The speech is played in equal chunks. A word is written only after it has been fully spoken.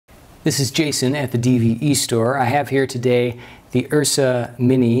This is Jason at the DVE store. I have here today the URSA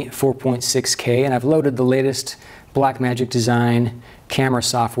Mini 4.6K, and I've loaded the latest Blackmagic Design Camera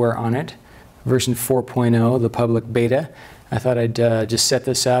Software on it, version 4.0, the public beta. I thought I'd just set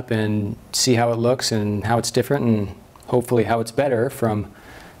this up and see how it looks and how it's different and hopefully how it's better from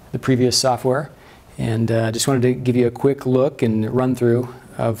the previous software. And just wanted to give you a quick look and run through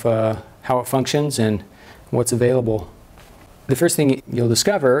of how it functions and what's available. The first thing you'll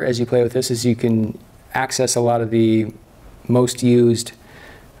discover as you play with this is you can access a lot of the most used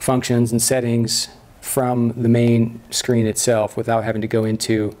functions and settings from the main screen itself without having to go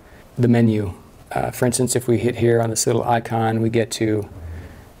into the menu. For instance, if we hit here on this little icon, we get to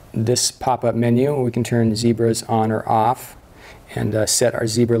this pop-up menu. We can turn zebras on or off and set our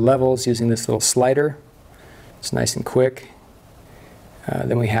zebra levels using this little slider. It's nice and quick.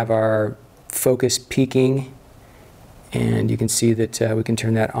 Then we have our focus peaking, and you can see that we can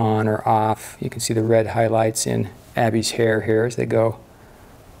turn that on or off. You can see the red highlights in Abby's hair here as they go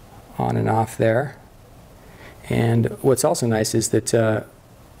on and off there. And what's also nice is that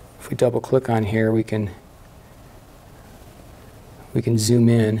if we double click on here, we can zoom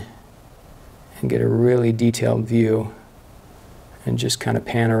in and get a really detailed view and just kind of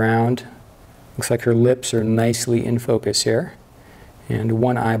pan around. Looks like her lips are nicely in focus here, and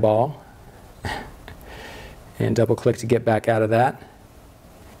one eyeball. And double click to get back out of that.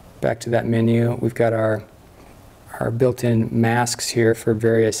 Back to that menu. We've got our built-in masks here for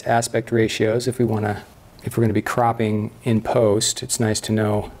various aspect ratios. If we're going to be cropping in post, it's nice to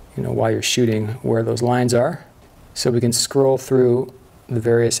know, while you're shooting where those lines are. So we can scroll through the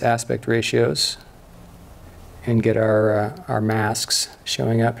various aspect ratios and get our masks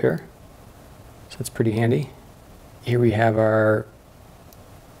showing up here. So that's pretty handy. Here we have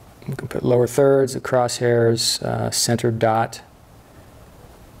we can put lower thirds, the crosshairs, center dot,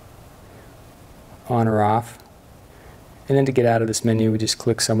 on or off. And then to get out of this menu, we just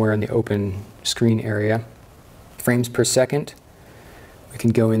click somewhere in the open screen area. Frames per second, we can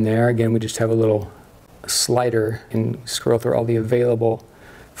go in there. Again, we just have a little slider and scroll through all the available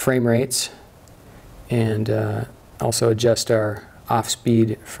frame rates and also adjust our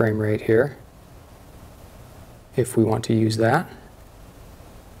off-speed frame rate here if we want to use that.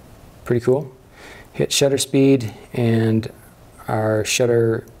 Pretty cool. Hit shutter speed and our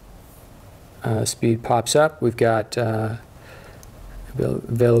shutter speed pops up. We've got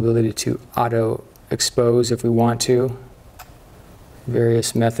availability to auto expose if we want to.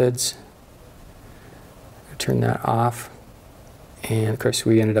 Various methods. Turn that off. And of course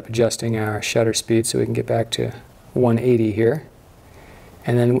we ended up adjusting our shutter speed so we can get back to 180 here.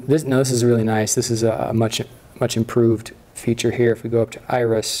 And then this is really nice. This is a much improved feature here. If we go up to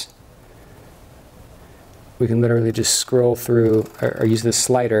iris, we can literally just scroll through or use this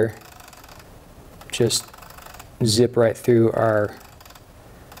slider, just zip right through our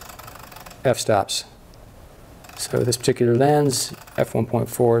f-stops. So this particular lens,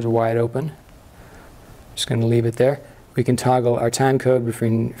 f1.4, is wide open. Just going to leave it there. We can toggle our time code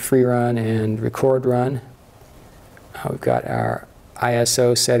between free run and record run. We've got our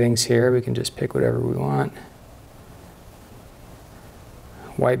ISO settings here. We can just pick whatever we want.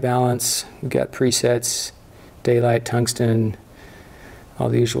 White balance, we've got presets, daylight, tungsten, all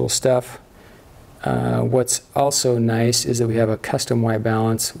the usual stuff. What's also nice is that we have a custom white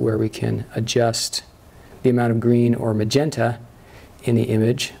balance where we can adjust the amount of green or magenta in the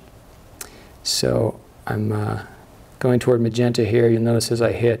image. So I'm going toward magenta here. You'll notice as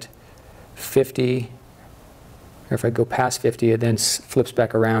I hit 50, or if I go past 50, it then flips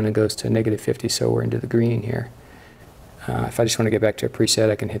back around and goes to -50, so we're into the green here. If I just want to get back to a preset,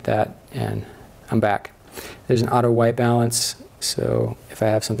 I can hit that and I'm back. There's an auto white balance, so if I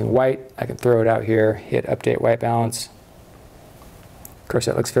have something white, I can throw it out here, hit update white balance. Of course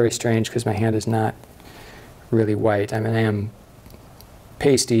that looks very strange because my hand is not really white. I mean, I am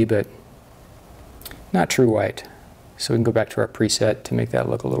pasty, but not true white. So we can go back to our preset to make that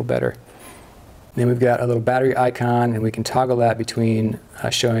look a little better. Then we've got a little battery icon, and we can toggle that between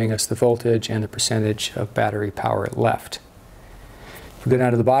showing us the voltage and the percentage of battery power left. If we go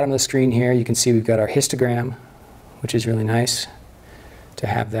down to the bottom of the screen here, you can see we've got our histogram, which is really nice to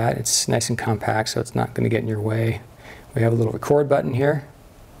have that. It's nice and compact, so it's not going to get in your way. We have a little record button here.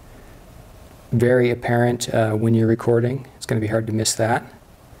 Very apparent when you're recording. It's going to be hard to miss that.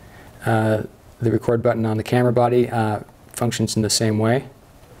 The record button on the camera body functions in the same way.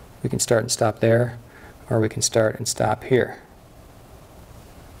 We can start and stop there, or we can start and stop here.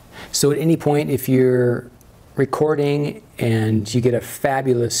 So at any point, if you're recording and you get a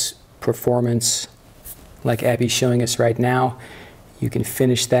fabulous performance like Abby's showing us right now, You can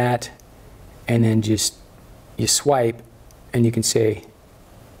finish that, and then just you swipe, and you can say,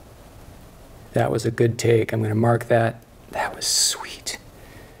 that was a good take. I'm going to mark that. That was sweet.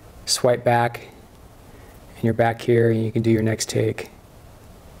 Swipe back, and you're back here, and you can do your next take.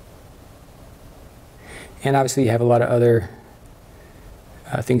 And obviously you have a lot of other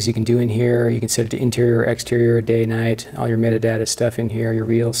things you can do in here. You can set it to interior, exterior, day, night, all your metadata stuff in here, your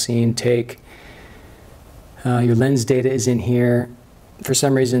reel, scene, take. Your lens data is in here. For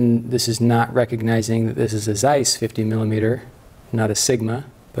some reason, this is not recognizing that this is a Zeiss 50mm, not a Sigma,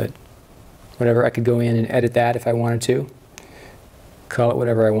 but whatever. I could go in and edit that if I wanted to. Call it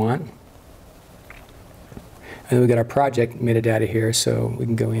whatever I want. And then we've got our project metadata here, so we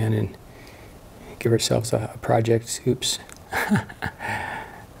can go in and give ourselves a project. Oops. I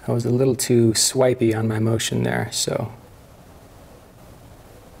was a little too swipey on my motion there, so.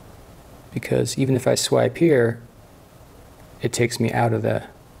 Because even if I swipe here, it takes me out of the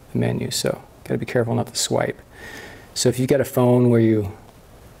menu, so gotta be careful not to swipe. So if you've got a phone where you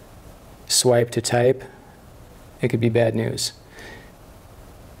swipe to type, it could be bad news.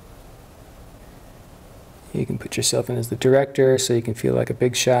 You can put yourself in as the director so you can feel like a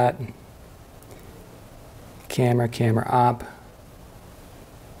big shot. Camera, camera op.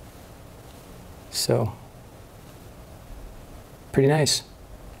 So, pretty nice.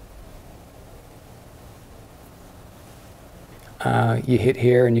 You hit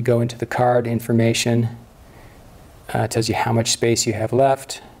here and you go into the card information. It tells you how much space you have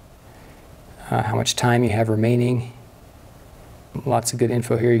left, how much time you have remaining. Lots of good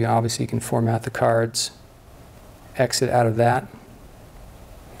info here. Obviously you can format the cards, exit out of that,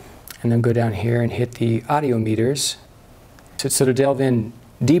 and then go down here and hit the audio meters. So to delve in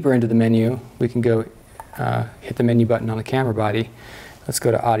deeper into the menu, we can go hit the menu button on the camera body. Let's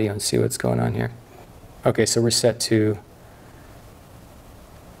go to audio and see what's going on here. Okay, so we're set to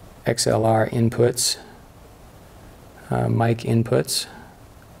XLR inputs, mic inputs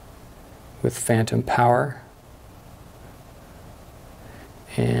with phantom power,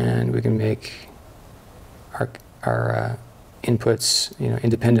 and we can make our inputs,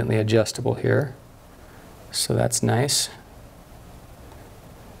 independently adjustable here. So that's nice.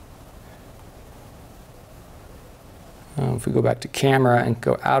 If we go back to camera and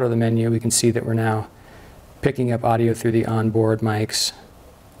go out of the menu, we can see that we're now picking up audio through the onboard mics.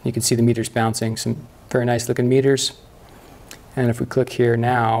 You can see the meters bouncing, some very nice looking meters. And if we click here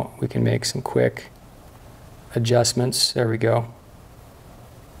now, we can make some quick adjustments. There we go.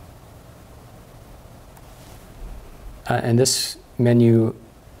 And this menu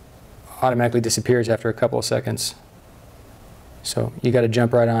automatically disappears after a couple of seconds. So you got to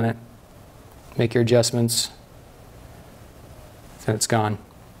jump right on it, make your adjustments, then it's gone.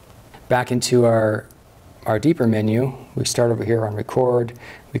 Back into our deeper menu, we start over here on record.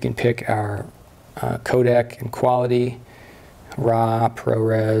 We can pick our codec and quality, RAW,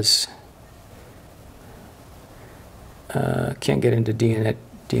 ProRes. Can't get into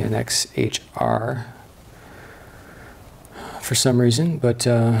DNxHR for some reason, but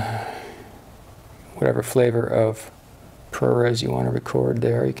whatever flavor of ProRes you want to record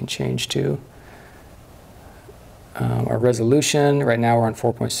there, you can change to. Our resolution, right now we're on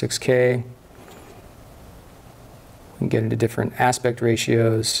 4.6K. We can get into different aspect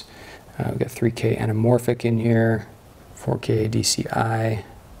ratios. We've got 3K anamorphic in here, 4K DCI,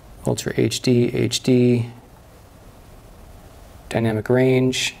 Ultra HD, HD, dynamic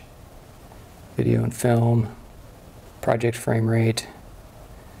range, video and film, project frame rate,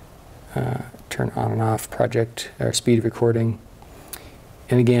 turn on and off project or speed recording.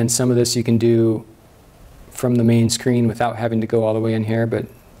 And again, some of this you can do from the main screen without having to go all the way in here, but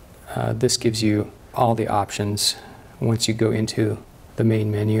this gives you all the options once you go into the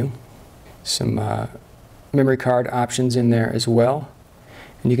main menu. Some memory card options in there as well.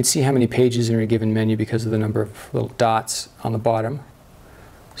 And you can see how many pages in a given menu because of the number of little dots on the bottom.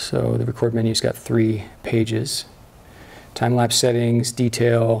 So the record menu's got 3 pages. Time-lapse settings,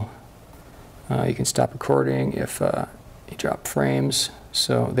 detail. You can stop recording if you drop frames.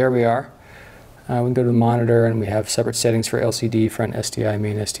 So there we are. We can go to the monitor and we have separate settings for LCD, front SDI,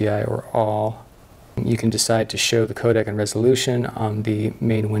 main SDI, or all. You can decide to show the codec and resolution on the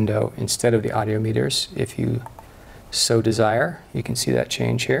main window instead of the audio meters if you so desire. You can see that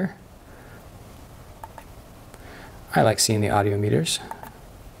change here. I like seeing the audio meters.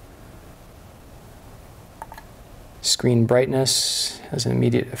 Screen brightness has an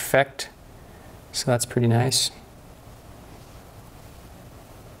immediate effect, so that's pretty nice.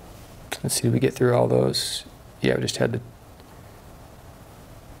 Let's see, did we get through all those? Yeah, we just had the...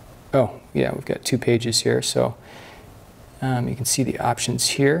 Oh, yeah, we've got 2 pages here, so You can see the options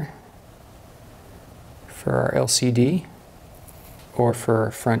here for our LCD or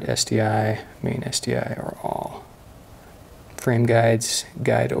for front SDI, main SDI, or all. Frame guides,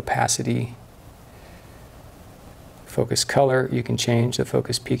 guide opacity, focus color. You can change the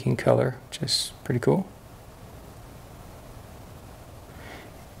focus peaking color, which is pretty cool.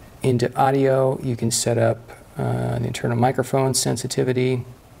 Into audio, you can set up the internal microphone sensitivity,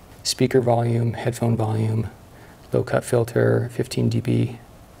 speaker volume, headphone volume, low cut filter, 15 dB,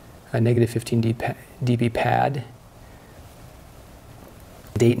 negative 15 dB pad,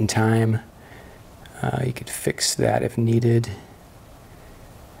 date and time. You could fix that if needed.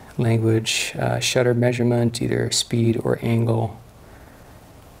 Language, shutter measurement, either speed or angle,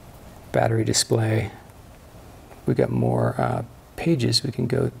 battery display. We've got more pages we can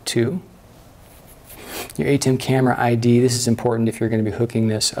go to. Your ATEM camera ID, this is important if you're going to be hooking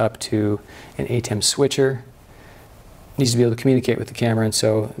this up to an ATEM switcher. It needs to be able to communicate with the camera, and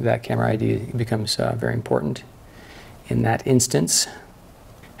so that camera ID becomes very important in that instance.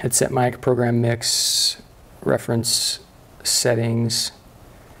 Headset mic, program mix, reference settings.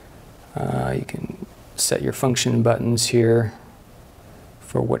 You can set your function buttons here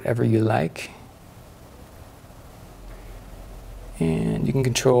for whatever you like. And you can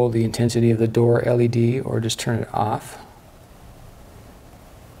control the intensity of the door LED or just turn it off.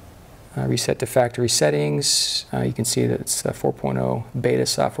 Reset to factory settings. You can see that it's 4.0 beta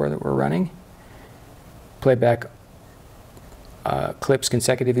software that we're running. Playback clips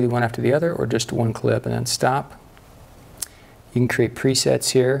consecutively one after the other, or just one clip and then stop. You can create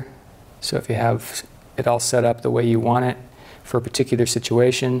presets here. So if you have it all set up the way you want it for a particular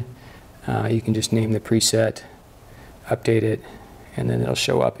situation, you can just name the preset, update it, and then it'll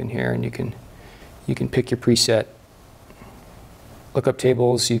show up in here, and you can pick your preset. Lookup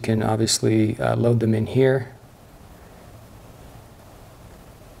tables, you can obviously load them in here.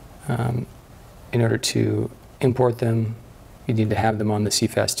 In order to import them, you need to have them on the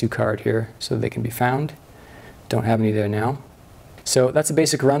CFast2 card here so they can be found. Don't have any there now. So that's a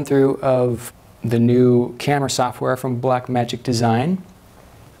basic run through of the new camera software from Blackmagic Design.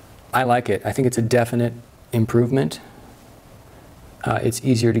 I like it. I think it's a definite improvement. It's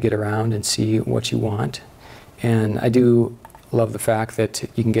easier to get around and see what you want. And I do love the fact that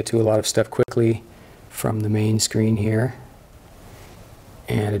you can get to a lot of stuff quickly from the main screen here.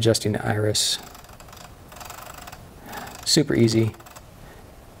 And adjusting the iris. Super easy,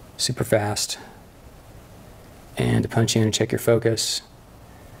 super fast. And to punch in and check your focus.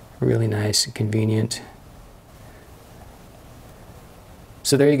 Really nice and convenient.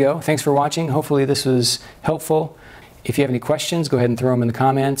 So there you go. Thanks for watching. Hopefully this was helpful. If you have any questions, go ahead and throw them in the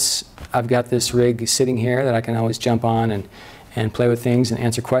comments. I've got this rig sitting here that I can always jump on and play with things and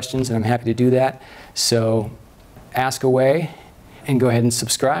answer questions, and I'm happy to do that. So ask away, and go ahead and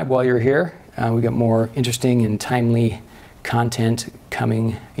subscribe while you're here. We've got more interesting and timely content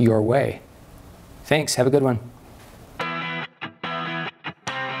coming your way. Thanks. Have a good one.